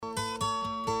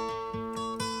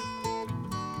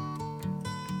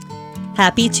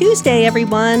Happy Tuesday,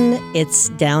 everyone. It's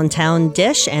Downtown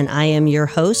Dish, and I am your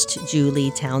host,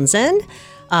 Julie Townsend.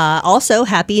 Also,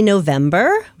 happy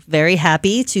November. Very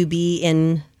happy to be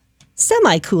in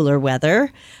semi-cooler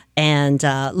weather and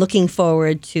looking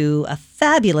forward to a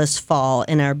fabulous fall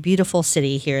in our beautiful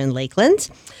city here in Lakeland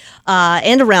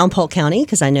and around Polk County,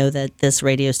 because I know that this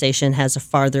radio station has a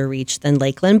farther reach than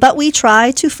Lakeland. But we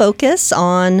try to focus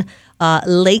on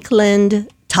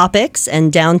Lakeland topics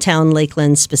and downtown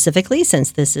Lakeland specifically,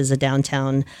 since this is a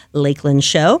downtown Lakeland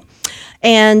show.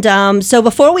 And so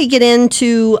before we get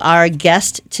into our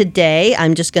guest today,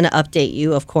 I'm just going to update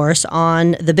you, of course,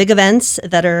 on the big events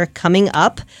that are coming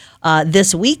up.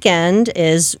 This weekend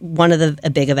is one of the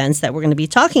big events that we're going to be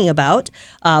talking about,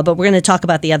 but we're going to talk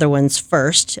about the other ones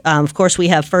first. Of course, we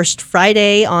have First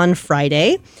Friday on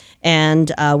Friday.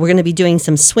 And we're going to be doing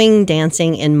some swing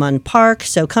dancing in Munn Park.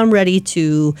 So come ready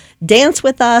to dance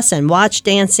with us and watch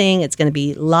dancing. It's going to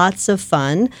be lots of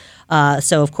fun.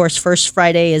 So, of course, First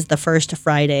Friday is the first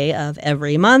Friday of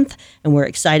every month. And we're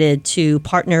excited to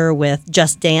partner with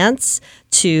Just Dance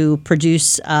to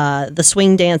produce the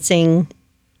swing dancing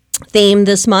theme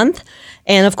this month.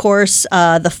 And, of course,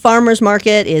 the farmers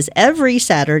market is every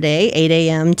Saturday, 8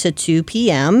 a.m. to 2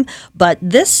 p.m. But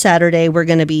this Saturday, we're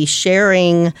going to be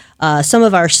sharing some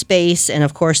of our space and,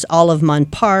 of course, all of Munn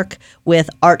Park with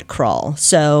Art Crawl.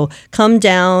 So come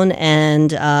down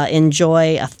and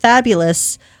enjoy a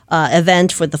fabulous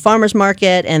event for the farmers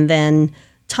market, and then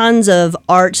tons of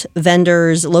art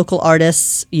vendors, local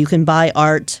artists. You can buy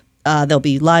art. There'll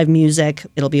be live music.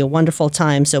 It'll be a wonderful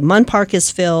time. So Munn Park is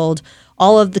filled.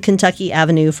 All of the Kentucky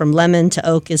Avenue from Lemon to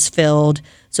Oak is filled.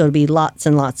 So it'll be lots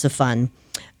and lots of fun.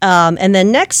 And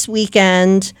then next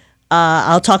weekend,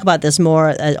 I'll talk about this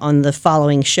more on the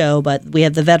following show, but we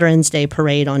have the Veterans Day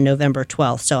Parade on November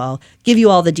 12th. So I'll give you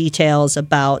all the details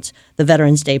about the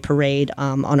Veterans Day Parade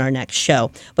on our next show.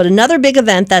 But another big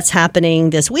event that's happening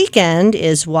this weekend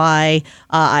is why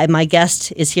my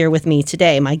guest is here with me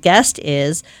today. My guest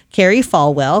is Kerry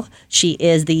Falwell. She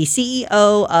is the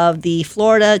CEO of the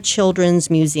Florida Children's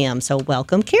Museum. So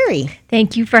welcome, Kerry.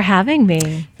 Thank you for having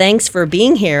me. Thanks for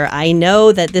being here. I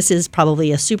know that this is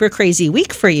probably a super crazy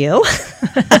week for you.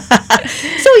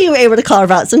 So you were able to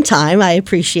carve out some time. I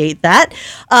appreciate that.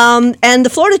 And the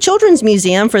Florida Children's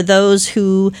Museum, for those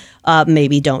who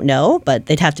maybe don't know, but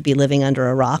they'd have to be living under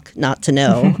a rock not to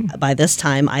know by this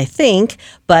time, I think.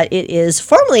 But it is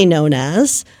formerly known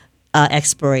as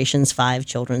Explorations 5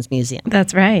 Children's Museum.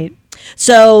 That's right.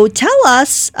 So tell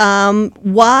us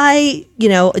why,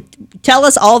 tell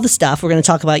us all the stuff. We're going to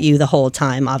talk about you the whole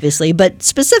time, obviously, but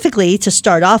specifically to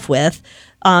start off with,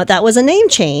 that was a name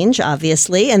change,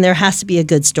 obviously, and there has to be a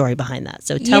good story behind that.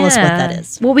 So tell us what that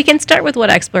is. Well, we can start with what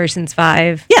Explorations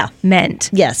 5 meant.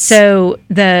 Yes. So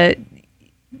the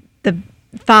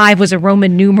 5 was a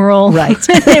Roman numeral. Right.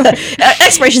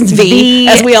 Explorations V,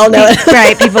 as we all know it.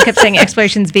 Right. People kept saying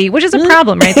Explorations V, which is a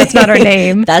problem, right? That's not our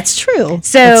name. That's true.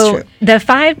 So the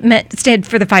 5 stood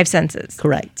for the 5 senses.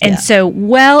 Correct. And so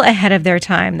well ahead of their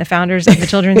time, the founders of the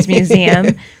Children's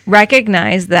Museum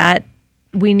recognized that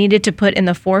we needed to put in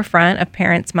the forefront of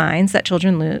parents' minds that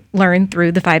children learn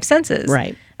through the 5 senses.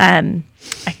 Right. I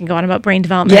can go on about brain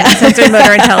development, and sensory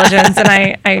motor intelligence, and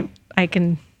I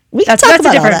can. We can talk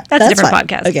about all that. That's a different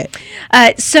podcast. Okay.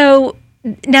 So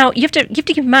now you have to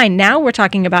keep in mind. Now we're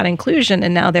talking about inclusion,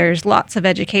 and now there's lots of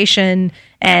education,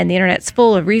 and the internet's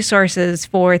full of resources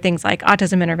for things like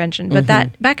autism intervention. But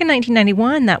that back in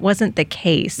 1991, that wasn't the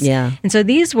case. Yeah. And so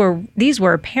these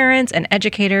were parents and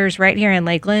educators right here in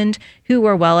Lakeland who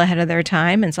were well ahead of their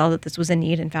time and saw that this was a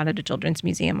need and founded a children's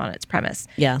museum on its premise.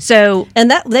 Yeah. So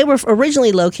and that they were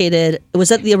originally located. Was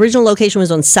that the original location was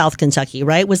on South Kentucky,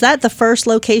 right? Was that the first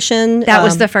location? That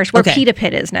was the first where Pita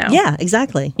Pit is now. Yeah,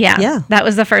 exactly. Yeah. That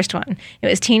was the first one. It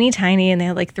was teeny tiny, and they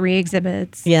had like 3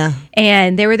 exhibits. Yeah.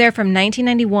 And they were there from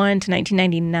 1991 to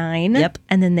 1999. Yep.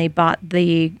 And then they bought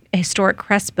the historic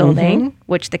Crest building,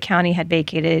 which the county had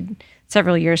vacated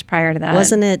several years prior to that.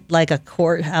 Wasn't it like a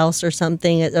courthouse or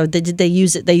something? Or did they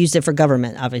use it? They used it for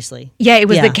government, obviously. Yeah, it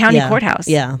was the county courthouse.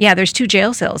 Yeah. Yeah, there's 2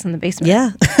 jail cells in the basement.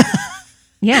 Yeah.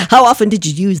 Yeah. How often did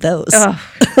you use those?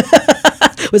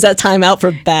 Was that time out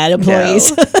for bad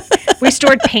employees? No. We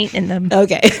stored paint in them.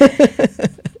 Okay.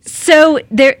 So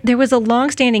there was a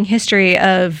long-standing history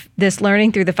of this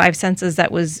learning through the 5 senses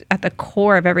that was at the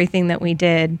core of everything that we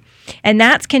did, and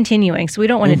that's continuing. So we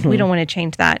don't want to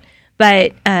change that.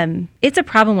 But it's a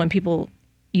problem when people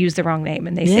use the wrong name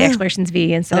and they say Explorations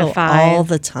V instead of 5. All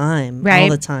the time. Right? All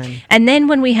the time. And then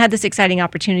when we had this exciting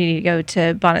opportunity to go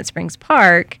to Bonnet Springs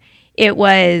Park, it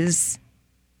was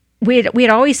we had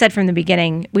always said from the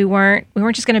beginning we weren't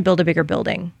just going to build a bigger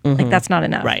building. Like that's not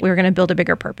enough. Right. We were going to build a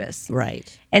bigger purpose.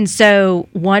 Right. And so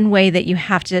one way that you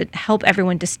have to help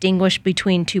everyone distinguish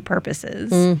between two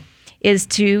purposes is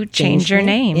to change your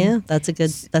name. Yeah, that's a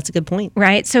good point.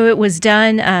 Right. So it was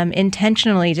done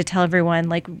intentionally to tell everyone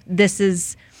like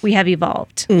we have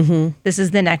evolved. This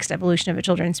is the next evolution of a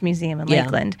children's museum in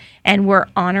Lakeland, and we're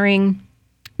honoring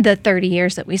the 30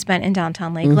 years that we spent in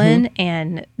downtown Lakeland,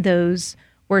 and those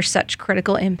were such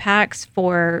critical impacts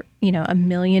for 1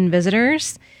 million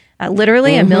visitors,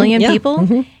 literally 1 million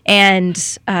people,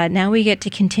 and now we get to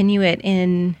continue it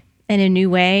in a new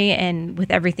way and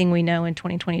with everything we know in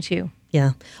 2022.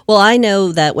 Yeah. Well, I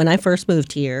know that when I first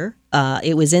moved here,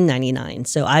 it was in 99.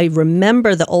 So I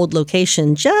remember the old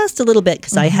location just a little bit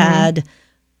because I had,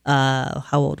 how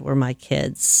old were my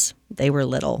kids? They were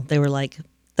little. They were like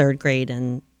third grade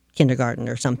and kindergarten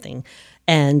or something.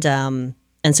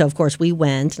 And so, of course, we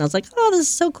went, and I was like, oh, this is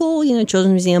so cool, Children's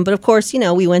Museum. But, of course,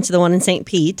 we went to the one in St.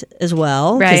 Pete as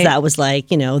well, because that was like,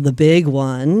 the big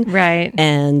one. Right.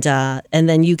 And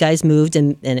then you guys moved,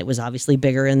 and it was obviously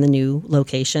bigger in the new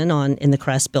location in the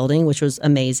Crest building, which was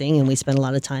amazing. And we spent a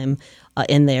lot of time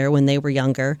in there when they were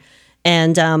younger.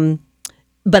 And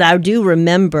but I do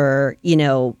remember,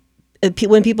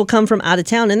 when people come from out of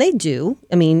town, and they do,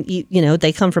 I mean,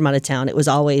 they come from out of town, it was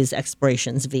always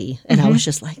Explorations V. And I was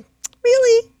just like,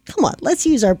 really? Come on, let's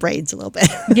use our brains a little bit.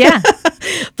 Yeah.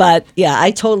 But yeah,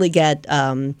 I totally get,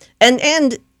 and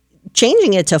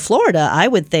changing it to Florida, I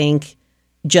would think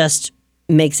just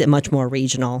makes it much more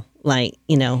regional. Like,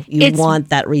 you want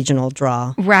that regional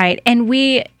draw. Right. And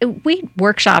we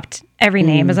workshopped every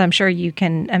name, as I'm sure you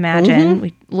can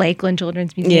imagine. Lakeland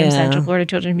Children's Museum, Central Florida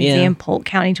Children's Museum, Polk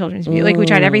County Children's Museum. Like, we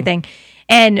tried everything.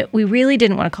 And we really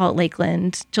didn't want to call it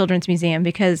Lakeland Children's Museum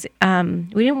because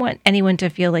we didn't want anyone to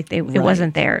feel like it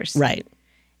wasn't theirs. Right.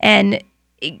 And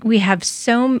we have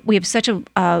such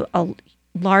a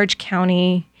large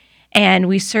county, and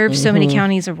we serve so many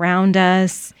counties around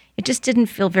us. It just didn't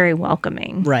feel very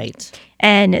welcoming. Right.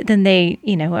 And then they,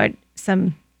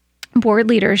 some board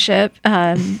leadership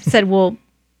said, well,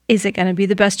 is it going to be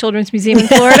the best children's museum in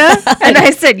Florida? And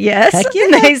I said, yes. Heck yeah.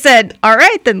 And they said, all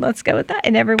right, then let's go with that.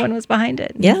 And everyone was behind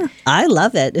it. Yeah, I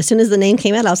love it. As soon as the name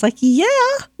came out, I was like, yeah.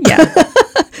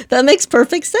 That makes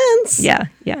perfect sense. Yeah,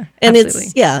 and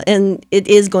absolutely. And it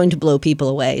is going to blow people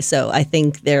away. So I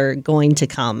think they're going to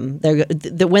come.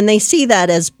 When they see that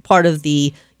as part of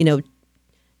the,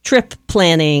 trip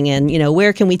planning and,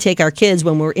 where can we take our kids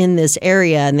when we're in this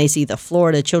area, and they see the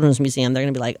Florida Children's Museum, they're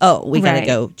going to be like, oh, we got to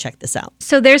go check this out.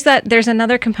 So there's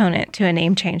another component to a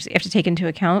name change that you have to take into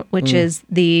account, which is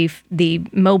the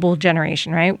mobile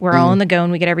generation, right? We're all on the go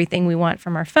and we get everything we want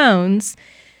from our phones.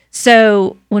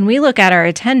 So when we look at our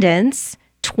attendance,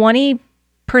 20%,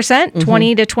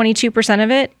 20 to 22%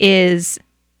 of it is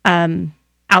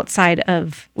outside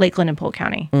of Lakeland and Polk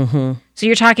County. So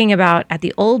you're talking about, at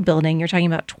the old building, you're talking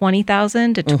about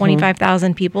 20,000 to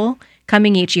 25,000 people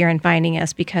coming each year and finding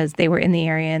us because they were in the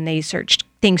area and they searched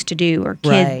things to do or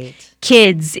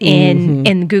kids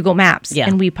in Google Maps,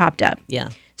 and we popped up. Yeah.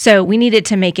 So we needed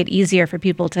to make it easier for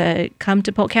people to come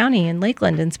to Polk County and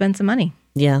Lakeland and spend some money.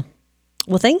 Yeah.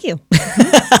 Well, thank you.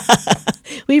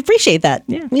 We appreciate that.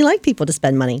 Yeah. We like people to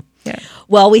spend money. Yeah.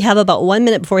 Well, we have about 1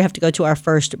 minute before we have to go to our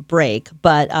first break,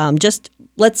 but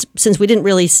since we didn't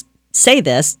really say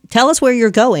this, tell us where you're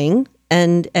going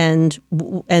and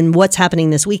what's happening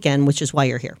this weekend, which is why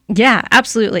you're here. Yeah,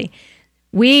 absolutely.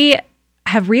 We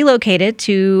have relocated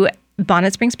to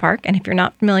Bonnet Springs Park, and if you're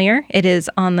not familiar, it is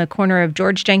on the corner of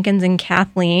George Jenkins and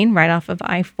Kathleen, right off of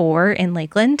I-4 in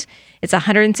Lakeland. It's a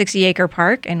 160-acre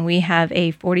park, and we have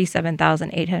a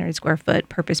 47,800 square foot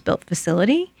purpose-built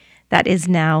facility that is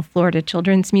now Florida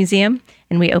Children's Museum,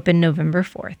 and we open November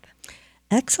 4th.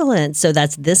 Excellent. So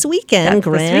that's this weekend,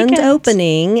 grand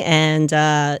opening, and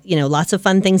lots of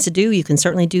fun things to do. You can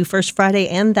certainly do First Friday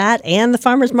and the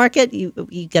farmers market. You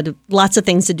got lots of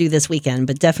things to do this weekend,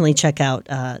 but definitely check out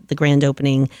the grand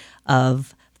opening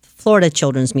of Florida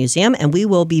Children's Museum, and we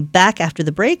will be back after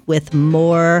the break with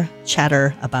more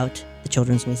chatter about the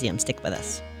Children's Museum. Stick with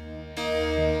us.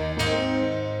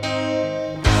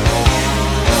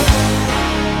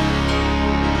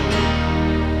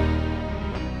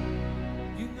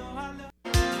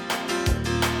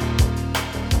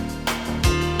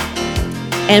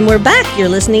 And we're back. You're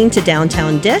listening to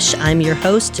Downtown Dish. I'm your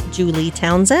host, Julie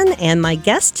Townsend, and my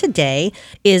guest today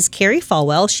is Kerry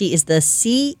Falwell. She is the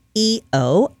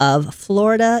CEO of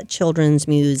Florida Children's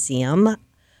Museum,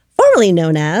 formerly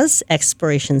known as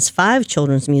Explorations 5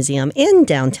 Children's Museum in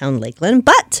downtown Lakeland.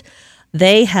 But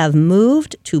They have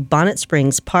moved to Bonnet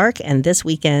Springs Park, and this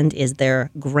weekend is their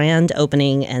grand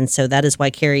opening. And so that is why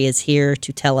Kerry is here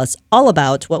to tell us all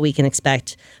about what we can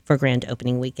expect for grand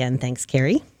opening weekend. Thanks,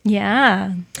 Kerry.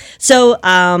 Yeah. So,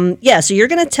 so you're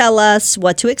going to tell us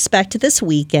what to expect this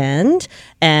weekend,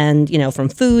 and from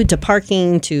food to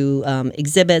parking to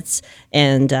exhibits,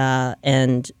 and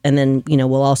then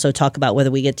we'll also talk about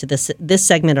whether we get to this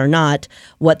segment or not,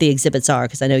 what the exhibits are,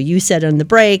 because I know you said on the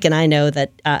break, and I know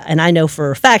that, and I know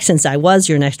for a fact, since I was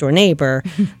your next door neighbor,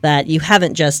 that you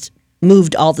haven't just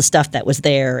moved all the stuff that was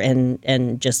there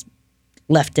and just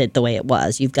left it the way it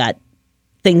was. You've got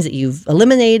things that you've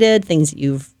eliminated, things that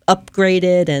you've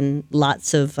upgraded, and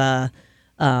lots of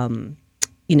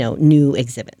new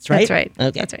exhibits, right? That's right.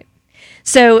 Okay. That's right.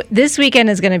 So this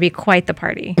weekend is going to be quite the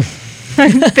party.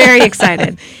 I'm very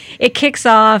excited. It kicks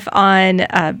off on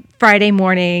Friday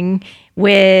morning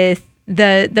with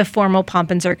the formal pomp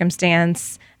and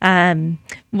circumstance.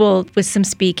 With some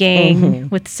speaking,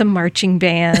 with some marching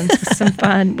bands, with some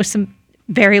fun, with some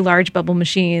very large bubble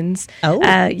machines. Oh.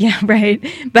 Yeah, right.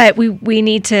 But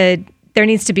there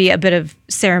needs to be a bit of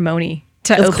ceremony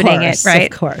to opening it,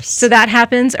 right? Of course. So that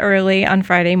happens early on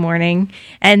Friday morning,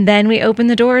 and then we open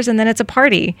the doors, and then it's a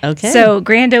party. Okay. So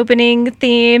grand opening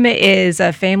theme is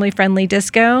a family-friendly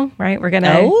disco, right? We're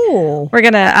gonna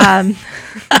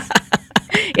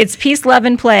it's peace, love,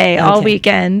 and play all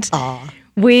weekend. Aw.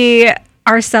 We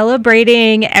are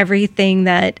celebrating everything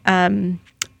that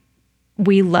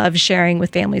we love sharing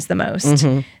with families the most.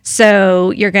 Mm-hmm.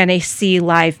 So you're going to see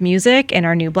live music in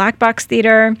our new Black Box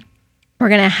Theater. We're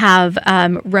going to have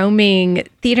roaming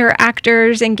theater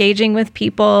actors engaging with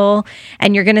people,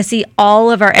 and you're going to see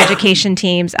all of our education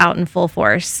teams out in full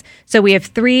force. So we have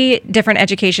 3 different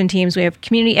education teams. We have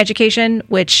community education,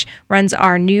 which runs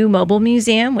our new mobile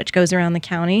museum, which goes around the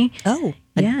county. Oh,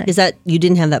 yeah. Is that, you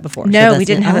didn't have that before? No, we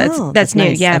didn't have that. Oh, that's new.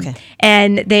 nice. Yeah. Okay.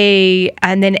 And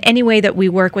then any way that we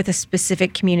work with a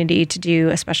specific community to do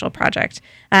a special project.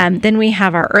 Then we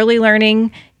have our early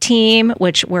learning team,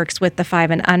 which works with the 5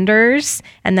 and unders,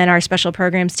 and then our special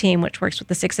programs team, which works with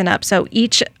the 6 and up. So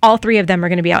all 3 of them are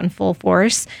going to be out in full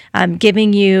force,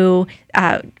 giving you,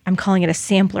 I'm calling it a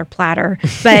sampler platter,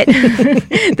 but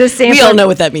the sampler. We all know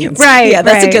what that means. Right. Yeah,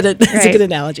 that's right, a good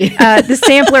analogy. The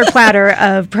sampler platter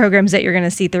of programs that you're going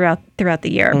to see throughout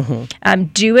the year. Mm-hmm.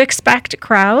 Do expect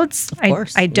crowds. Of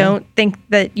course. I don't think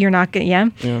that you're not going to,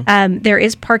 yeah. There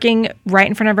is parking right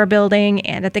in front of our building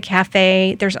and at the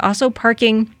cafe. There's also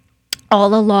parking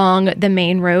all along the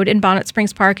main road in Bonnet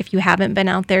Springs Park if you haven't been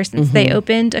out there since they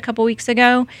opened a couple weeks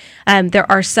ago. There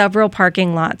are several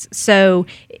parking lots. So,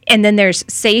 and then there's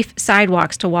safe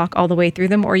sidewalks to walk all the way through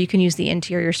them, or you can use the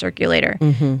interior circulator.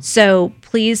 So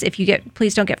please,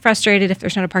 please don't get frustrated if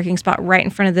there's not a parking spot right in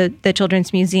front of the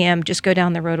Children's Museum. Just go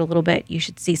down the road a little bit. You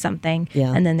should see something.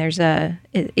 Yeah. And then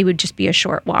it would just be a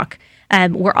short walk.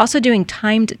 We're also doing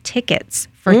timed tickets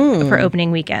for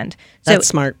opening weekend. So that's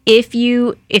smart. If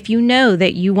you know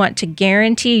that you want to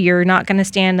guarantee you're not going to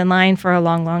stand in line for a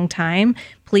long, long time,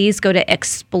 please go to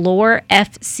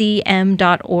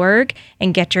explorefcm.org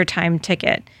and get your timed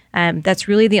ticket. That's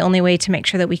really the only way to make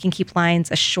sure that we can keep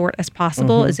lines as short as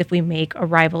possible is if we make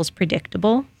arrivals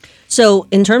predictable. So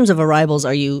in terms of arrivals,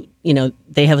 are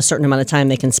they have a certain amount of time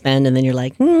they can spend, and then you're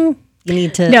like, you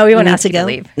need to. No, we won't ask you go? to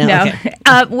leave. No.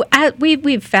 Okay.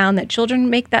 We've found that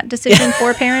children make that decision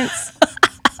for parents.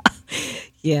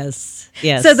 Yes.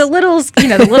 So the littles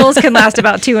can last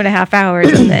about 2.5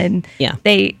 hours, and then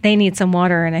they need some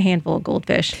water and a handful of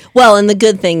goldfish. Well, and the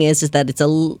good thing is that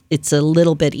it's a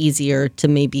little bit easier to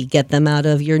maybe get them out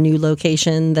of your new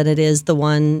location than it is the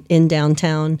one in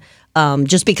downtown.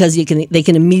 Just because they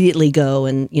can immediately go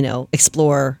and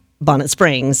explore Bonnet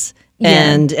Springs.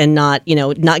 And not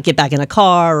get back in a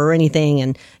car or anything.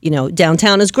 And,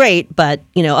 downtown is great, but,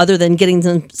 other than getting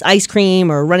some ice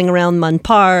cream or running around Munn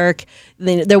Park,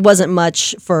 there wasn't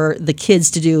much for the kids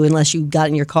to do unless you got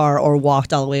in your car or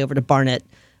walked all the way over to Barnett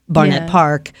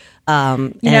Park.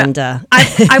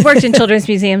 I've worked in children's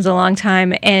museums a long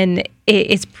time, and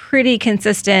it's pretty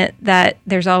consistent that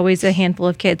there's always a handful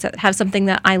of kids that have something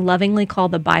that I lovingly call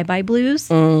the bye-bye blues,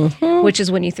 which is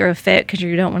when you throw a fit because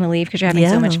you don't want to leave because you're having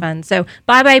so much fun. So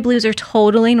bye-bye blues are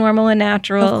totally normal and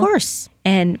natural. Of course.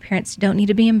 And parents don't need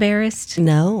to be embarrassed.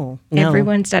 No.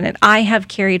 Everyone's done it. I have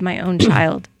carried my own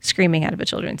child screaming out of a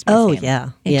children's museum. Oh,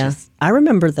 yeah. I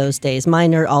remember those days.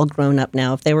 Mine are all grown up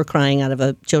now. If they were crying out of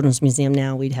a children's museum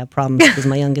now, we'd have problems because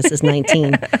my youngest is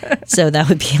 19. So that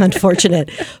would be unfortunate.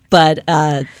 But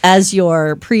as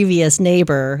your previous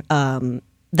neighbor,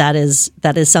 that is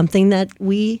something that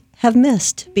we have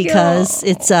missed because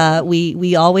it's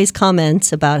we always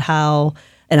comment about how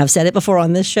and I've said it before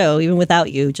on this show, even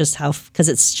without you, just how, because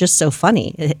it's just so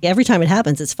funny. Every time it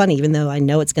happens, it's funny, even though I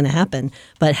know it's going to happen.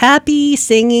 But happy,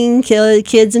 singing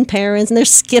kids and parents, and they're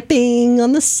skipping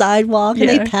on the sidewalk, and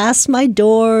they pass my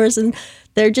doors, and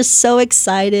they're just so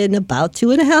excited. And about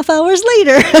 2.5 hours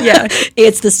later,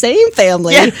 it's the same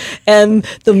family. Yeah. And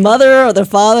the mother or the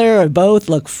father or both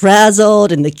look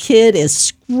frazzled, and the kid is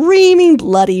screaming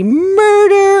bloody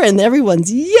murder, and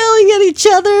everyone's yelling at each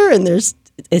other. And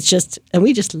and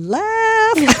we just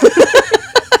laugh.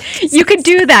 You could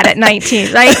do that at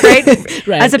 19, right?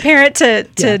 Right. As a parent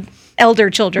to elder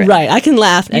children. Right. I can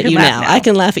laugh at you now. I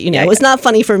can laugh at you now. It was not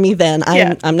funny for me then.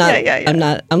 I'm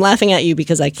laughing at you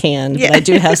because I can. But I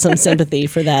do have some sympathy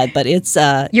for that. But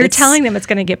you're telling them it's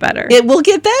going to get better. It will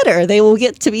get better. They will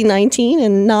get to be 19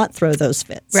 and not throw those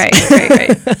fits. Right.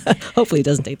 Hopefully it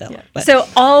doesn't take that long. But. So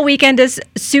all weekend is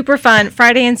super fun.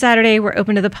 Friday and Saturday we're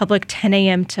open to the public 10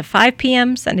 a.m. to 5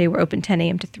 p.m. Sunday we're open 10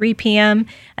 a.m. to 3 p.m.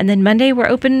 And then Monday we're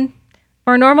open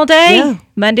for a normal day,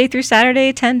 Monday through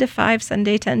Saturday, 10 to 5,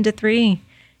 Sunday, 10 to 3.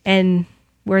 And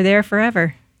we're there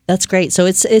forever. That's great. So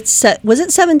was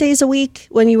it 7 days a week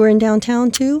when you were in downtown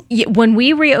too? Yeah, when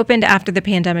we reopened after the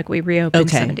pandemic, we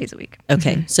reopened 7 days a week.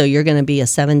 Okay. Mm-hmm. So you're going to be a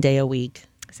 7-day-a-week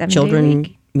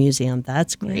children museum.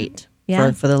 That's great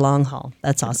for the long haul.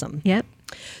 That's awesome. Yep.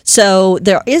 So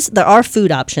there are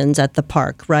food options at the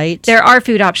park, right? There are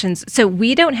food options. So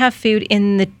we don't have food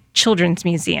in the Children's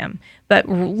Museum, but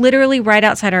literally right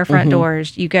outside our front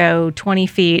doors, you go 20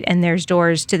 feet and there's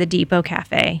doors to the Depot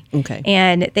Cafe. Okay.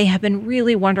 And they have been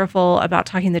really wonderful about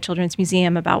talking to the Children's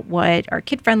Museum about what are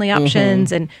kid-friendly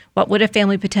options and what would a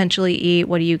family potentially eat,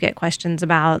 what do you get questions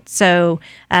about. So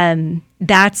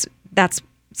that's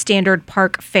standard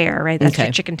park fare, right? That's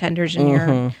your chicken tenders and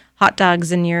your hot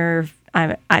dogs and your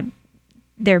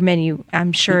their menu,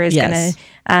 I'm sure, is going to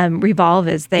revolve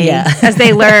as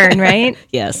they learn, right?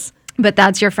 Yes. But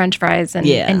that's your French fries and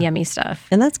yummy stuff.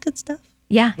 And that's good stuff.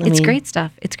 Yeah, it's great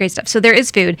stuff. It's great stuff. So there is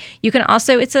food. You can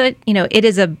also, it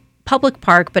is a public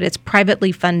park, but it's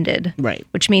privately funded. Right.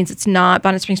 Which means it's not,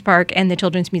 Bonnet Springs Park and the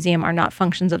Children's Museum are not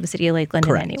functions of the city of Lakeland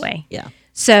in any way. Yeah.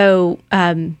 So,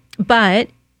 but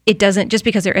it doesn't, just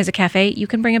because there is a cafe, you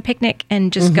can bring a picnic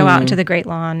and just go out into the Great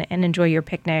Lawn and enjoy your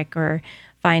picnic, or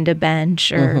find a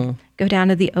bench, or go down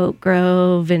to the oak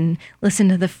grove and listen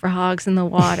to the frogs in the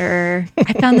water.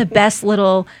 I found the best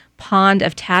little pond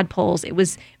of tadpoles. It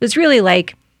was really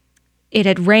like it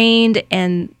had rained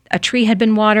and a tree had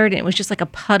been watered, and it was just like a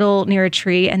puddle near a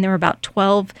tree, and there were about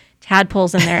 12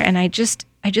 tadpoles in there, and I just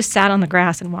sat on the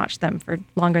grass and watched them for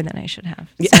longer than I should have.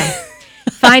 So.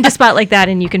 Find a spot like that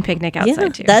and you can picnic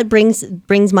outside too. That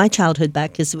brings my childhood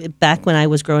back, because back when I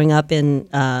was growing up in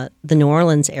the New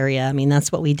Orleans area, I mean,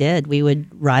 that's what we did. We would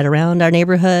ride around our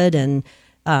neighborhood and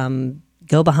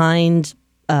go behind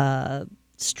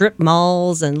strip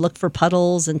malls and look for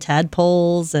puddles and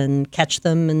tadpoles and catch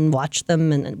them and watch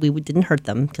them. And we didn't hurt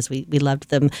them because we loved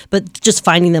them. But just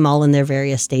finding them all in their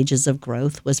various stages of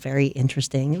growth was very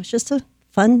interesting. It was just a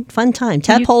fun time.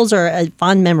 Tadpoles are a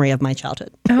fond memory of my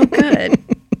childhood. Oh, good.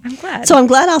 I'm glad. So I'm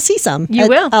glad I'll see some. You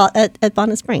will. At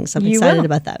Bonnet Springs. I'm excited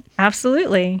about that.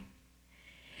 Absolutely.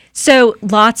 So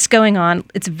lots going on.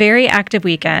 It's a very active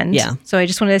weekend. Yeah. So I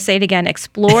just wanted to say it again,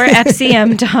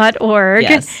 explorefcm.org,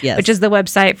 which is the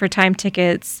website for time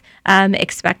tickets.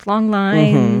 Expect long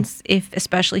lines,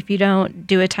 especially if you don't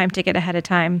do a time ticket ahead of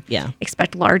time. Yeah.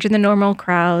 Expect larger than normal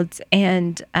crowds,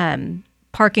 and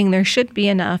parking, there should be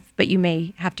enough, but you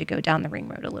may have to go down the ring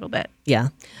road a little bit. Yeah.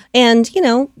 And,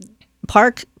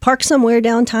 park somewhere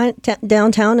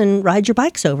downtown and ride your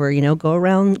bikes over, go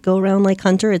around Lake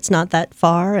Hunter. It's not that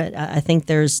far. I think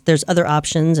there's other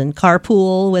options, and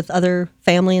carpool with other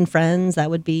family and friends. That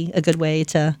would be a good way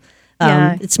to,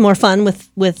 it's more fun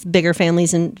with bigger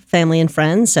families and family and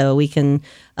friends. So we can,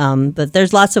 but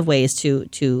there's lots of ways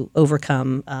to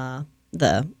overcome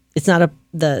the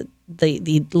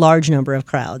large number of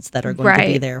crowds that are going to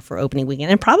be there for opening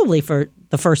weekend, and probably for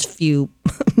the first few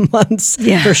months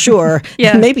for sure.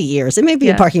 Maybe years. It may be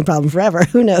a parking problem forever.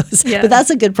 Who knows? But that's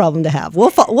a good problem to have.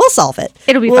 We'll solve it.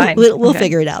 It'll be fine. We'll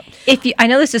figure it out. I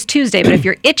know this is Tuesday, but if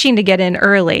you're itching to get in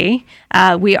early,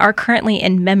 we are currently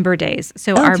in member days.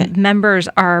 So our members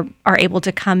are able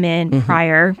to come in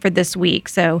prior for this week.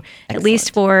 So at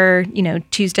least for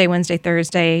Tuesday, Wednesday,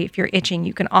 Thursday, if you're itching,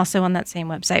 you can also on that same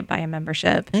website buy a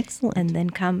membership. Excellent. And then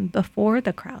come before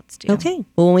the crowds do. Okay.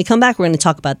 Well, when we come back, we're going to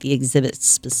talk about the exhibits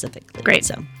specifically. Great.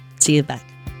 So see you back.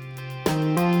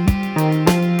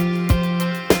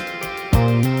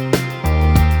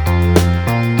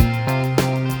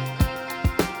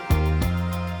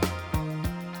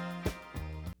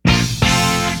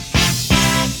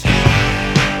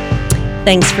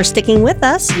 Thanks for sticking with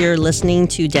us. You're listening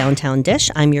to Downtown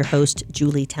Dish. I'm your host,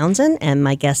 Julie Townsend, and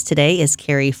my guest today is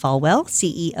Kerry Falwell,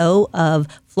 CEO of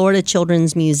Florida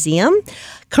Children's Museum,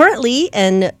 currently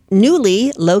and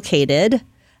newly located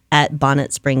at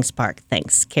Bonnet Springs Park.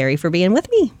 Thanks, Kerry, for being with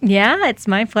me. Yeah, it's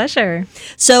my pleasure.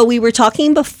 So we were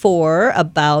talking before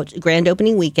about grand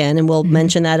opening weekend, and we'll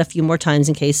mention that a few more times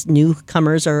in case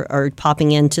newcomers are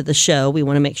popping into the show. We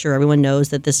want to make sure everyone knows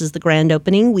that this is the grand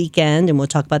opening weekend, and we'll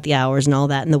talk about the hours and all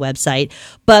that in the website.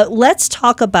 But let's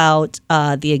talk about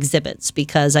the exhibits,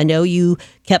 because I know you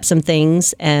kept some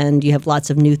things and you have lots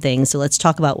of new things. So let's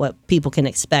talk about what people can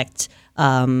expect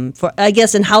for, I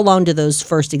guess, and how long do those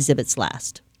first exhibits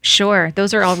last? Sure.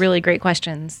 Those are all really great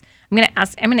questions. I'm going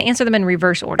to answer them in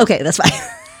reverse order. Okay, that's fine.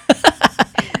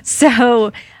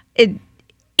 So,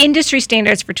 industry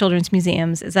standards for children's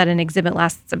museums is that an exhibit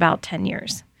lasts about 10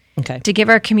 years. Okay. To give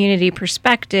our community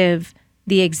perspective,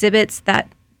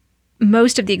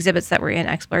 most of the exhibits that were in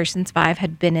Explorations 5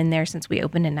 had been in there since we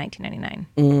opened in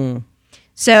 1999.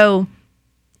 So,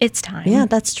 it's time. Yeah,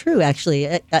 that's true,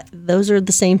 actually. Those are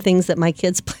the same things that my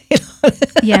kids played on.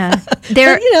 Yeah.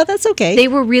 But, that's okay. They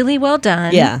were really well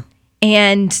done. Yeah.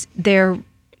 And there's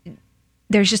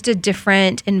just a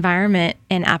different environment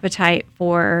and appetite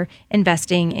for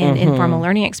investing in informal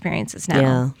learning experiences now.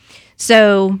 Yeah.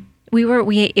 So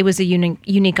it was a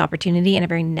unique opportunity and a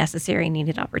very necessary,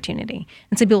 needed opportunity.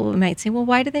 And some people might say, well,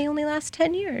 why do they only last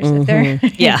 10 years? If they're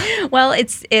Yeah. Well,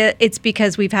 it's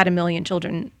because we've had 1 million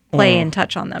children play and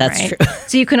touch on them, That's right? true.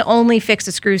 So you can only fix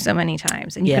a screw so many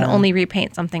times, and you can Yeah. only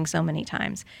repaint something so many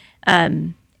times.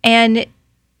 And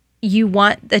you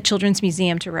want the Children's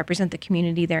Museum to represent the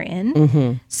community they're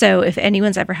in. So if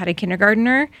anyone's ever had a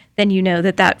kindergartner, then you know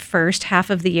that first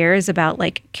half of the year is about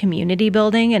like community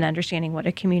building and understanding what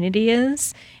a community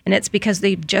is. And it's because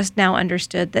they've just now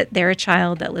understood that they're a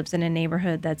child that lives in a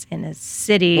neighborhood that's in a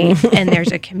city and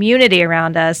there's a community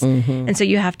around us. And so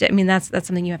you have to, that's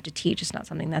something you have to teach. It's not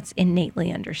something that's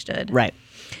innately understood. Right.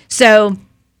 So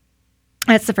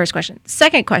that's the first question.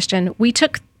 Second question,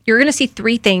 you're going to see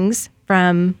 3 things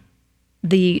from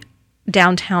the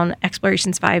downtown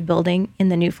Explorations 5 building in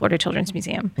the new Florida Children's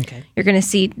Museum. Okay. You're going to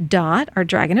see Dot, our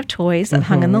dragon of toys that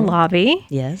hung in the lobby.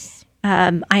 Yes.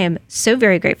 I am so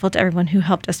very grateful to everyone who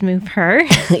helped us move her.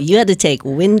 You had to take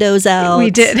windows out. We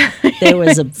did. There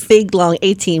was a big, long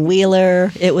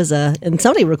 18-wheeler. It was and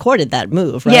somebody recorded that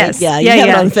move, right? Yes. Yeah, you have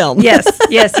it on film. Yes.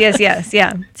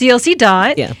 Yeah. So you'll see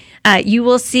Dot. Yeah. You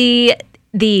will see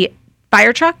the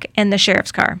fire truck and the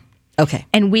sheriff's car. Okay.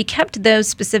 And we kept those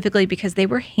specifically because they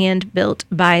were hand built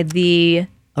by the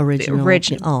original.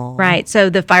 Aw. Right. So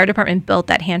the fire department built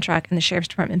that hand truck and the sheriff's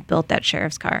department built that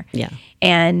sheriff's car. Yeah.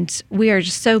 And we are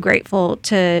just so grateful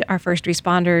to our first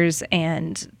responders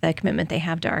and the commitment they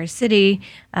have to our city.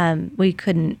 We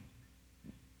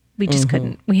just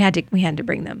couldn't. We had to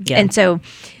bring them. Yeah. And so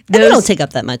They don't take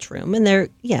up that much room, and they're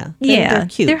cute.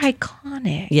 They're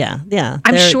iconic. Yeah.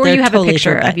 I'm sure they're you have totally a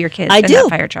picture throwback. of your kids I in do. that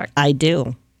fire truck. I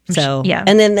do. So yeah.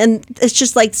 and it's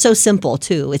just like so simple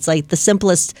too. It's like the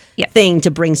simplest thing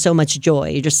to bring so much joy.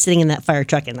 You're just sitting in that fire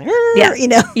truck and Yeah.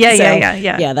 Yeah.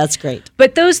 Yeah. Yeah, that's great.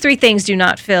 But those 3 things do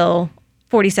not fill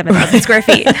 47,000 square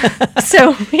feet.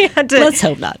 So we had to. Let's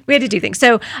hope not. We had to do things.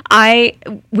 So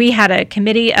we had a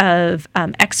committee of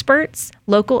experts,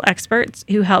 local experts,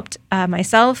 who helped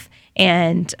myself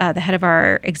and the head of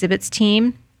our exhibits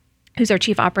team, who's our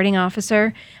chief operating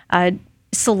officer,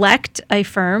 select a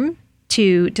firm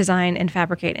to design and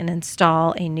fabricate and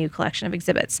install a new collection of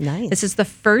exhibits. Nice. This is the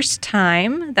first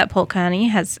time that Polk County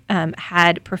has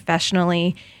had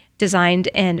professionally designed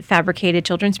and fabricated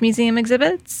children's museum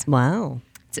exhibits. Wow.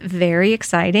 It's very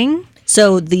exciting.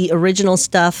 So the original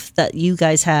stuff that you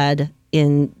guys had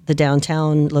in the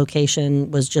downtown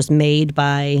location was just made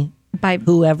by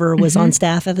whoever was on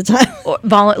staff at the time? A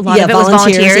lot of it was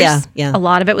volunteers. Yeah. A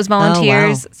lot of it was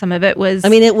volunteers. Oh, wow. Some of it was...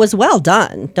 it was well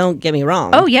done. Don't get me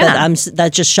wrong. Oh, yeah. But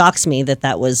that just shocks me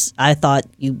that was... I thought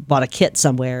you bought a kit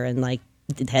somewhere and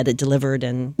had it delivered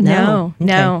and... No.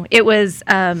 Okay. It was...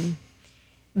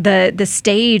 The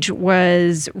stage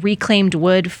was reclaimed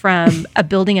wood from a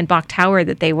building in Bach Tower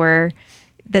that they were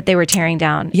tearing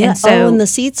down. Yeah. And so, and the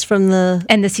seats from the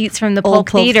Polk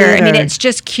Theater. Theater. It's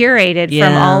just curated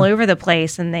from all over the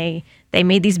place, and they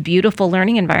made these beautiful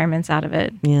learning environments out of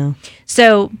it. Yeah.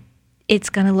 So it's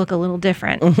going to look a little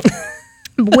different.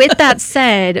 With that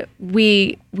said,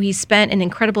 we spent an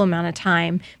incredible amount of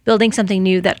time building something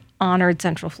new that honored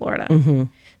Central Florida. Mm-hmm.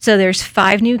 So there's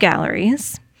 5 new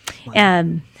galleries.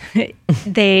 Wow.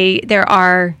 There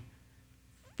are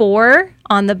 4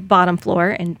 on the bottom floor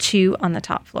and 2 on the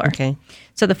top floor. Okay.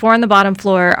 So the 4 on the bottom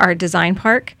floor are Design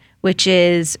Park, which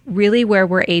is really where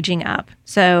we're aging up.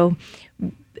 So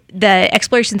the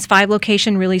Explorations 5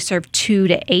 location really served 2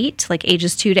 to 8, like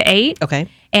ages 2 to 8. Okay.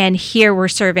 And here we're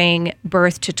serving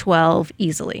birth to 12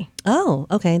 easily. Oh,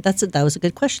 okay. That was a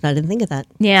good question. I didn't think of that.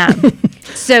 Yeah.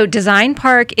 So Design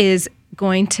Park is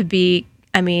going to be,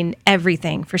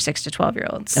 everything for 6 to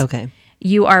 12-year-olds. Okay.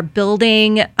 You are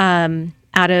building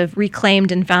out of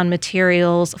reclaimed and found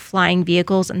materials, flying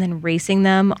vehicles, and then racing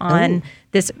them on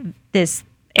this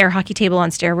air hockey table on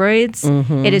steroids.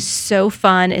 Mm-hmm. It is so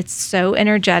fun. It's so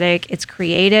energetic. It's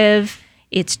creative.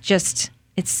 It's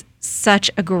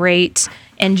such a great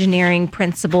engineering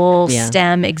principle,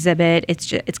 STEM exhibit. It's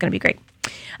going to be great.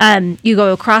 You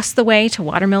go across the way to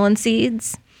Watermelon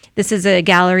Seeds. This is a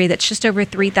gallery that's just over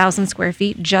 3,000 square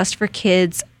feet just for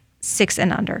kids 6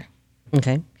 and under.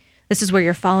 Okay. This is where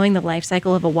you're following the life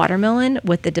cycle of a watermelon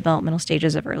with the developmental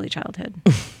stages of early childhood.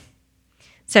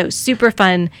 So super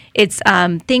fun. It's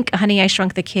think Honey, I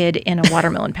Shrunk the Kid in a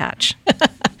watermelon patch.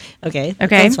 Okay.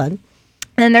 That's fun.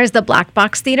 And then there's the Black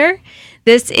Box Theater.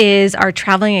 This is our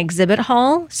traveling exhibit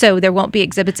hall. So there won't be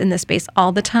exhibits in this space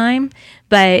all the time,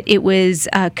 but it was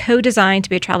co-designed to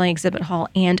be a traveling exhibit hall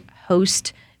and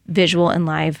host visual and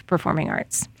live performing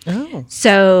arts. Oh.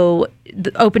 So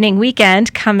the opening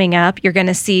weekend coming up, you're going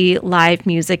to see live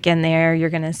music in there. You're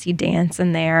going to see dance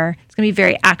in there. It's going to be a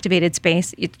very activated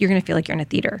space. You're going to feel like you're in a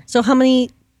theater. So how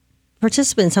many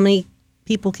participants, how many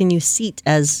people can you seat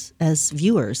as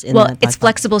viewers in that? Well, it's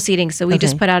flexible seating. So we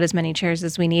just put out as many chairs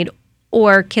as we need,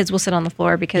 or kids will sit on the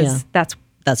floor because that's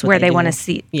where they want to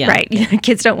seat. Yeah. Right. Yeah.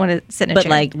 Kids don't want to sit in a chair.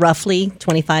 But like roughly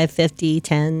 25, 50,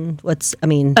 10,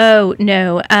 Oh,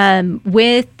 no.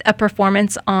 With a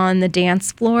performance on the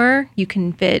dance floor, you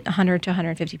can fit 100 to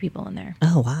 150 people in there.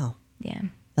 Oh, wow. Yeah.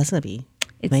 That's going to be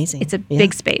amazing. It's a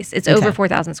big space. It's over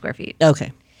 4,000 square feet.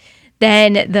 Okay.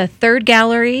 Then the third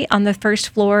gallery on the first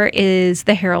floor is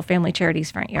the Harrell Family Charities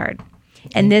front yard.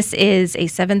 Okay. And this is a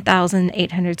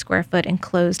 7,800 square foot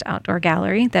enclosed outdoor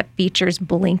gallery that features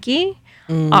Blinky,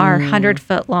 our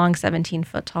 100-foot long,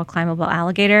 17-foot tall climbable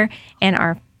alligator, and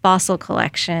our fossil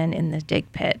collection in the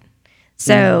dig pit.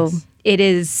 So it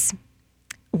is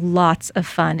lots of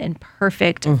fun and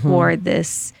perfect for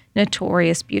this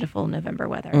notorious beautiful November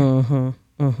weather.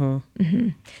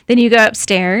 Then you go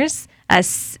upstairs.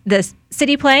 The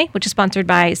City Play, which is sponsored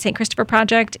by St. Christopher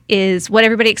Project, is what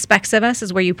everybody expects of us,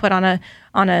 is where you put on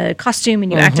a costume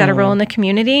and you act out a role in the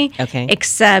community. Okay.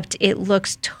 Except it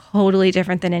looks totally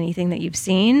different than anything that you've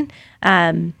seen.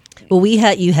 Well,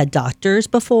 you had doctors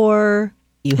before.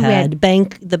 You had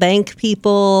the bank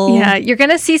people. Yeah, you're going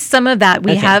to see some of that.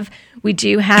 We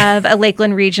do have a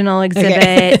Lakeland Regional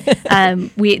exhibit.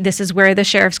 This is where the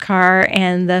sheriff's car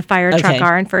and the fire truck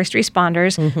are and first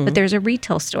responders. But there's a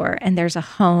retail store and there's a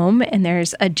home and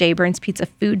there's a Jay Burns Pizza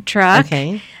food truck.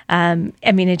 Okay.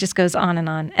 It just goes on.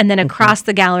 And then across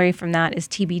the gallery from that is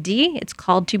TBD. It's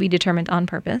called To Be Determined on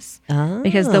Purpose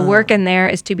because the work in there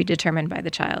is to be determined by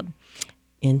the child.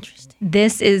 Interesting.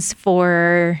 This is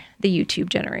for the YouTube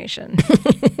generation.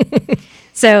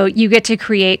 So you get to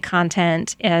create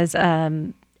content as a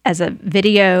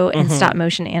video and stop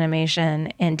motion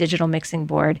animation and digital mixing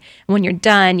board. And when you're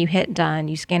done, you hit done,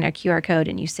 you scan a QR code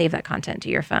and you save that content to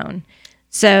your phone.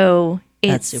 So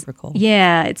that's super cool.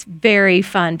 Yeah, it's very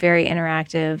fun, very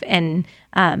interactive. And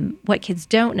what kids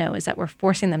don't know is that we're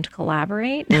forcing them to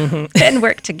collaborate and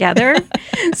work together.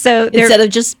 So instead of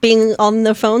just being on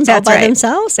their phones all by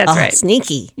themselves? That's right.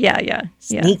 Sneaky. Yeah.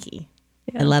 Sneaky.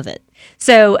 Yeah. I love it.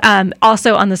 So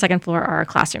also on the second floor are our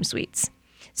classroom suites.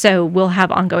 So we'll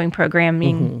have ongoing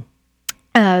programming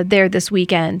there this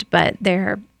weekend, but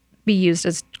they're be used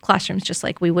as classrooms just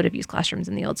like we would have used classrooms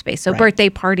in the old space. So birthday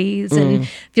parties and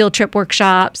field trip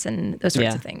workshops and those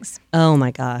sorts of things. Oh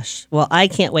my gosh. Well, I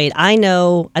can't wait. I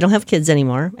know I don't have kids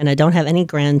anymore and I don't have any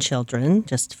grandchildren,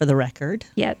 just for the record.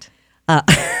 Yet.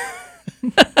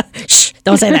 Shh,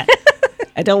 don't say that.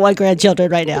 I don't want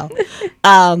grandchildren right now.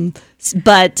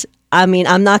 But I'm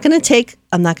not going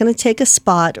to take a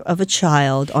spot of a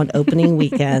child on opening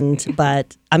weekend,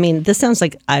 but this sounds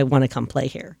like I want to come play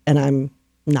here and I'm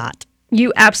not.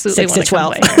 You absolutely 6 to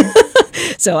 12.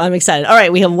 So I'm excited. All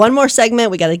right, we have one more segment.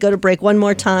 We got to go to break one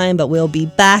more time, but we'll be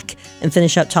back and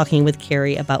finish up talking with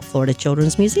Kerry about Florida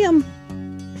Children's Museum.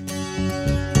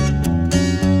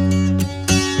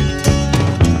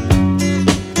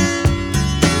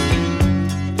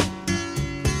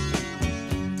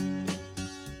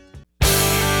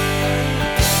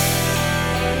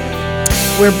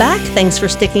 We're back. Thanks for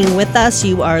sticking with us.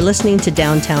 You are listening to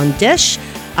Downtown Dish.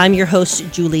 I'm your host,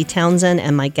 Julie Townsend,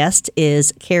 and my guest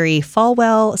is Kerry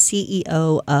Falwell,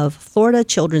 CEO of Florida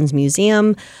Children's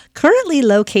Museum, currently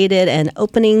located and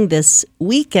opening this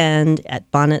weekend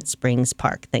at Bonnet Springs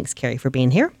Park. Thanks, Kerry, for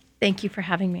being here. Thank you for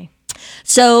having me.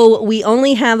 So we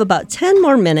only have about 10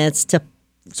 more minutes to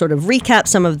sort of recap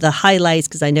some of the highlights,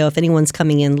 because I know if anyone's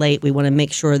coming in late, we want to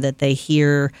make sure that they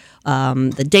hear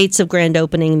the dates of grand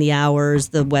opening, the hours,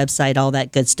 the website, all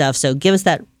that good stuff. So give us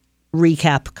that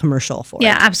recap commercial for it.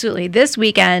 Yeah, absolutely. This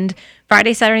weekend,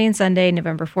 Friday, Saturday, and Sunday,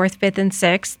 November 4th, 5th, and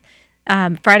 6th.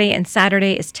 Friday and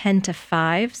Saturday is 10 to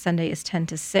 5. Sunday is 10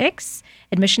 to 6.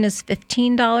 Admission is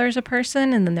 $15 a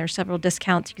person, and then there's several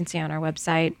discounts you can see on our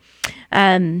website.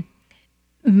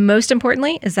 Most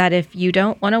importantly is that if you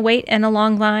don't want to wait in a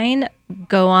long line,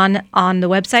 go on the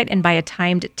website and buy a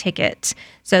timed ticket.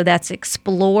 So that's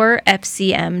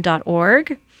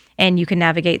explorefcm.org, and you can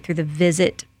navigate through the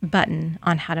visit button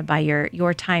on how to buy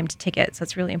your timed ticket. So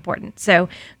it's really important. So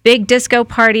big disco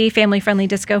party, family-friendly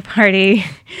disco party,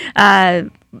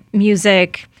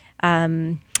 music,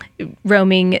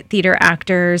 roaming theater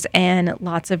actors, and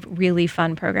lots of really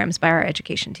fun programs by our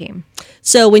education team.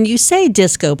 So when you say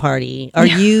disco party, are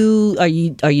you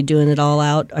doing it all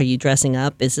out? Are you dressing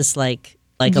up? Is this like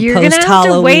a You're post-Halloween? gonna have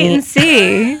to wait and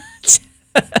see.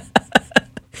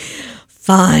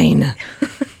 Fine.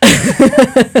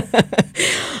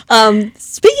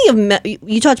 Speaking of,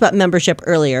 you talked about membership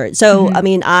earlier. So, I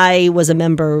mean, I was a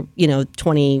member,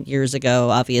 20 years ago,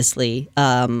 obviously.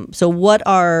 So what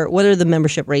are the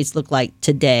membership rates look like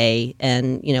today?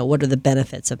 And, what are the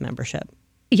benefits of membership?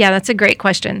 Yeah, that's a great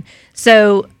question.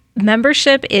 So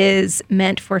membership is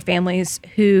meant for families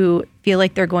who feel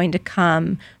like they're going to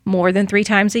come more than 3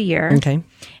 times a year. Okay.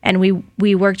 And we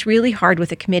worked really hard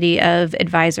with a committee of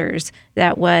advisors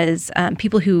that was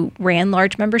people who ran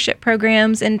large membership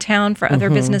programs in town for other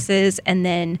businesses, and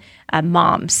then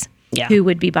moms who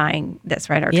would be buying this,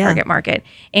 right, our target market.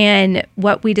 And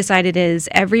what we decided is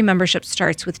every membership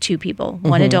starts with 2 people,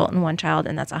 one adult and one child,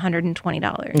 and that's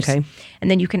 $120. Okay. And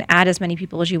then you can add as many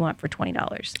people as you want for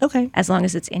 $20. Okay. As long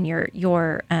as it's in your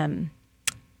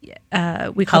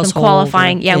we call Household, them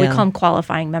qualifying. we call them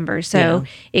qualifying members. So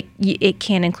it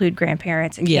can include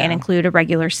grandparents. It can include a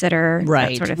regular sitter,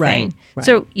 that sort of thing. Right.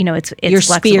 So it's your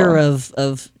flexible. sphere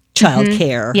of child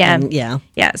care. Yeah.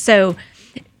 So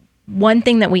one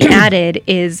thing that we added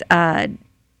is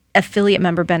affiliate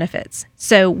member benefits.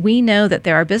 So we know that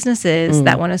there are businesses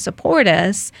that want to support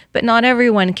us, but not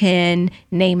everyone can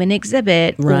name an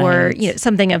exhibit or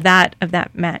something of that.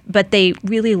 But they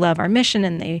really love our mission,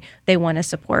 and they want to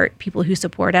support people who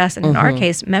support us. And in our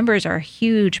case, members are a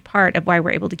huge part of why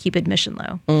we're able to keep admission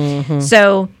low.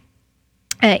 So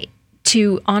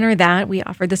to honor that, we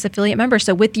offer this affiliate member.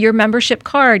 So with your membership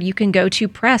card, you can go to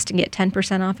Prest and get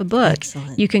 10% off a book.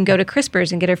 Excellent. You can go to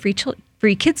Crispers and get a free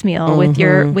kids meal with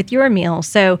your meal.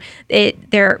 So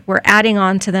we're adding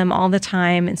on to them all the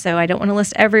time. And so I don't want to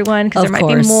list everyone because there might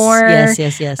be more. Yes.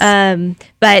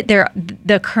 But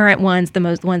the current ones,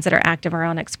 the ones that are active, are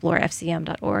on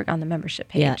explorefcm.org on the membership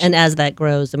page. Yeah, and as that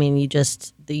grows, I mean, you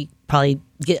probably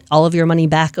get all of your money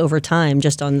back over time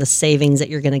just on the savings that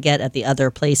you're going to get at the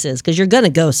other places, because you're going to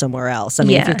go somewhere else. I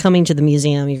mean, if you're coming to the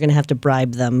museum, you're going to have to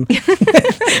bribe them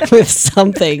with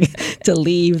something to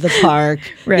leave the park.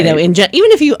 Right.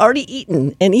 Even if you've already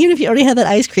eaten, and even if you already had that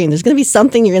ice cream, there's going to be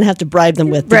something you're going to have to bribe them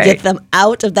with to get them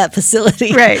out of that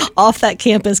facility, off that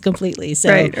campus completely.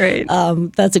 So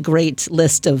that's a great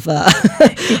list of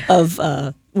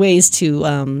ways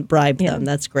to bribe them.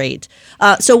 That's great.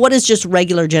 So what is just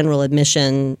regular general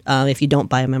admission if you don't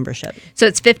buy a membership? So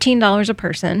it's $15 a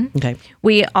person. Okay.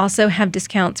 We also have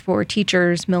discounts for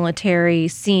teachers, military,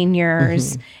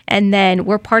 seniors, and then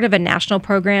we're part of a national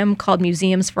program called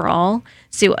Museums for All.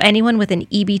 So anyone with an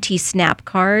EBT SNAP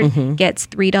card gets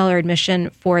 $3 admission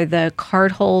for the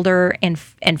card holder and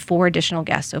 4 additional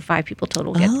guests. So 5 people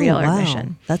total get $3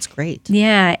 admission. That's great.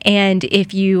 Yeah, and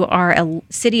if you are a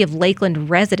City of Lakeland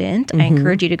resident, I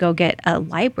encourage you to go get a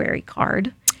library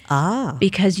card.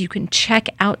 Because you can check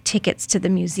out tickets to the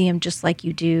museum just like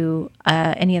you do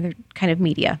any other kind of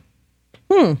media.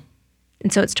 And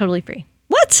so it's totally free.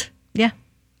 What? Yeah.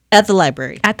 At the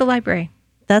library? At the library.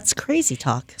 That's crazy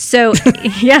talk. So,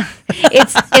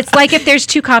 it's like if there's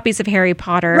 2 copies of Harry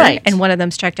Potter and one of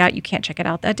them's checked out, you can't check it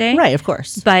out that day. Right, of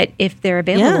course. But if they're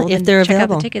available, if they're check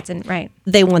available. out the tickets. And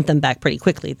They want them back pretty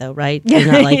quickly, though, right? They're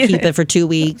not like keep it for 2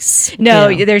 weeks.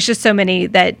 No, there's just so many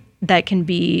that can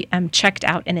be checked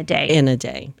out in a day.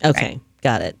 Okay,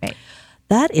 got it. Right.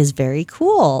 That is very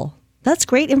cool. That's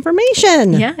great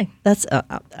information. Yeah. That's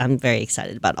I'm very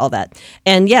excited about all that.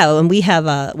 And and we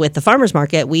have with the farmers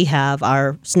market, we have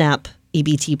our SNAP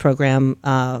EBT program,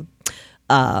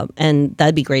 and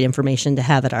that'd be great information to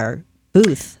have at our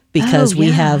booth because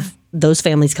we have those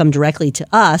families come directly to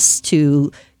us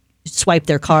to swipe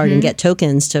their card and get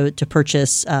tokens to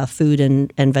purchase food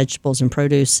and vegetables and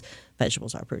produce.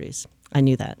 Vegetables are produce. I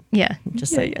knew that. Yeah.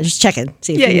 Just checking.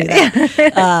 See if you knew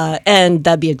that. And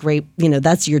that'd be a great,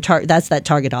 that's that's that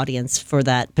target audience for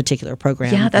that particular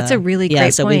program. Yeah, that's a really great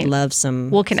point. So we'd love some.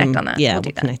 We'll connect on that. Yeah,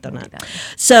 we'll connect on that.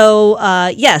 So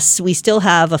yes, we still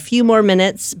have a few more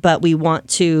minutes, but we want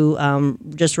to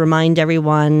just remind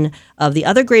everyone of the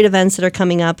other great events that are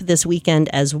coming up this weekend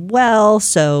as well.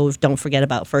 So don't forget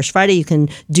about First Friday. You can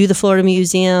do the Florida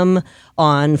Museum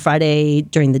on Friday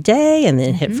during the day and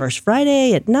then hit First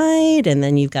Friday at night. And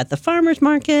then you've got the farmers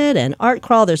market and art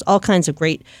crawl. There's all kinds of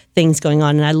great things going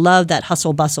on. And I love that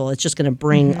hustle bustle. It's just going to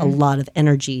bring a lot of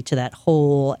energy to that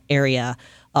whole area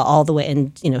all the way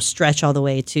and, stretch all the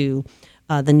way to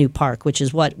the new park, which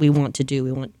is what we want to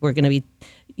do. We're going to be,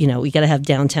 we got to have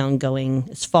downtown going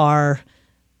as far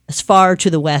to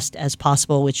the west as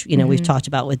possible, which, we've talked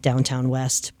about with Downtown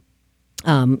West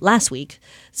last week,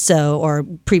 or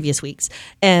previous weeks.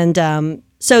 And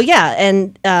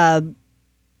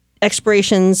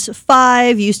Explorations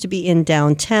 5 used to be in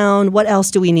downtown. What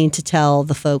else do we need to tell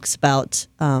the folks about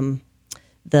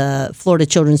the Florida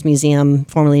Children's Museum,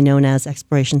 formerly known as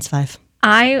Explorations 5?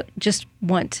 I just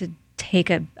want to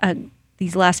take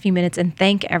these last few minutes and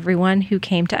thank everyone who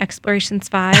came to Explorations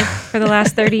 5 for the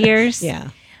last 30 years. Yeah.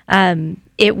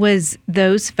 It was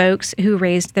those folks who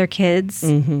raised their kids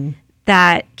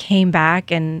that came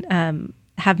back and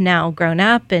have now grown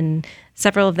up, and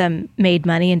several of them made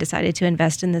money and decided to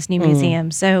invest in this new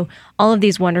museum. So all of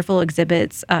these wonderful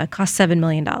exhibits cost $7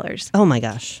 million. Oh my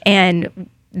gosh. And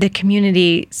the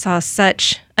community saw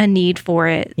such a need for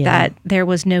it that there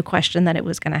was no question that it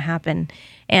was going to happen.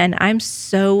 And I'm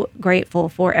so grateful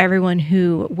for everyone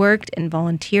who worked and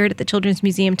volunteered at the Children's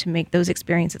Museum to make those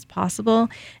experiences possible,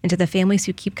 and to the families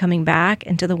who keep coming back,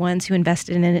 and to the ones who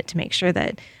invested in it to make sure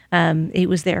that it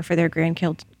was there for their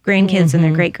grandkids and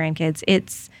their great-grandkids.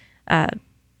 It's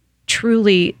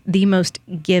truly the most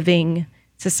giving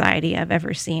society I've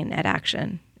ever seen at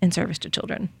action in service to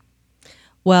children.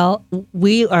 Well,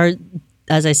 we are,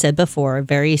 as I said before,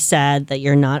 very sad that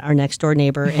you're not our next door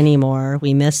neighbor anymore.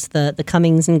 We miss the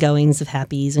comings and goings of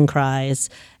happies and cries,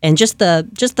 and just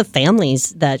the families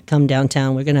that come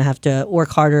downtown. We're going to have to work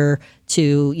harder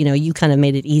to, you kind of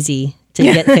made it easy to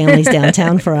get families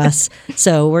downtown for us.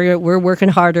 So we're working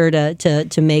harder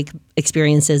to make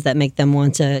experiences that make them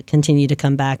want to continue to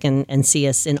come back and see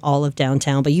us in all of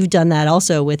downtown. But you've done that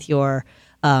also with your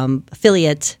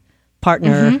affiliate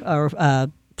partner or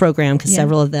program, because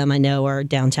several of them I know are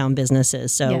downtown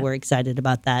businesses. So we're excited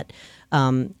about that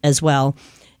as well.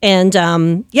 And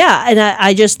and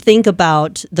I just think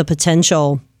about the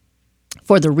potential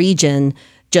for the region,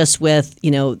 just with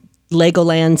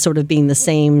Legoland sort of being the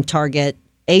same target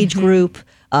age group.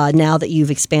 Now that you've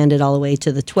expanded all the way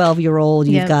to the 12-year-old,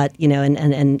 you've got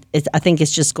and I think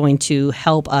it's just going to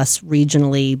help us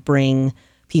regionally bring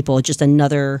people just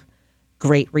another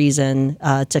great reason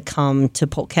to come to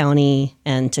Polk County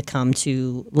and to come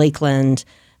to Lakeland,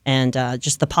 and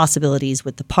just the possibilities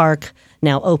with the park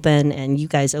now open and you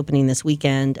guys opening this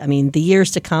weekend. I mean, the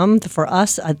years to come for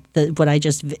us, what I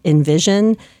just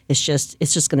envision is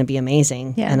it's just going to be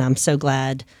amazing. Yeah. And I'm so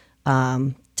glad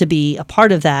to be a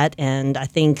part of that. And I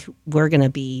think we're going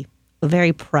to be a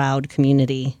very proud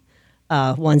community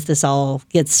once this all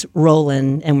gets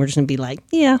rolling, and we're just going to be like,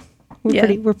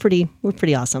 we're pretty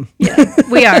awesome. Yeah,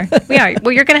 we are.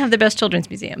 Well, you're going to have the best children's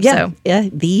museum. Yeah, so. Yeah.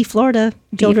 The Florida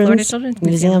Children's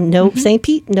Museum. No, St.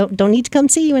 Pete. No, don't need to come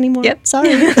see you anymore. Yep.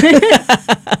 Sorry.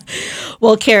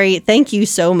 Well, Kerry, thank you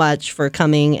so much for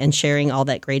coming and sharing all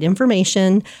that great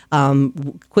information.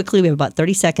 Quickly, we have about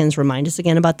 30 seconds. Remind us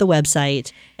again about the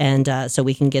website, and so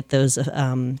we can get those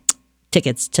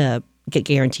tickets to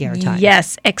guarantee our time.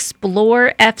 Yes,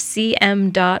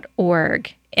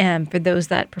 explorefcm.org. And for those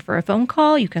that prefer a phone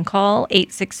call, you can call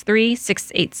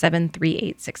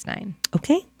 863-687-3869.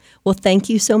 Okay. Well, thank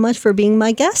you so much for being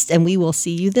my guest, and we will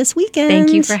see you this weekend.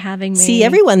 Thank you for having me. See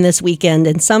everyone this weekend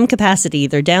in some capacity,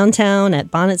 either downtown, at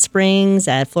Bonnet Springs,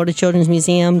 at Florida Children's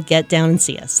Museum. Get down and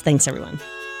see us. Thanks, everyone.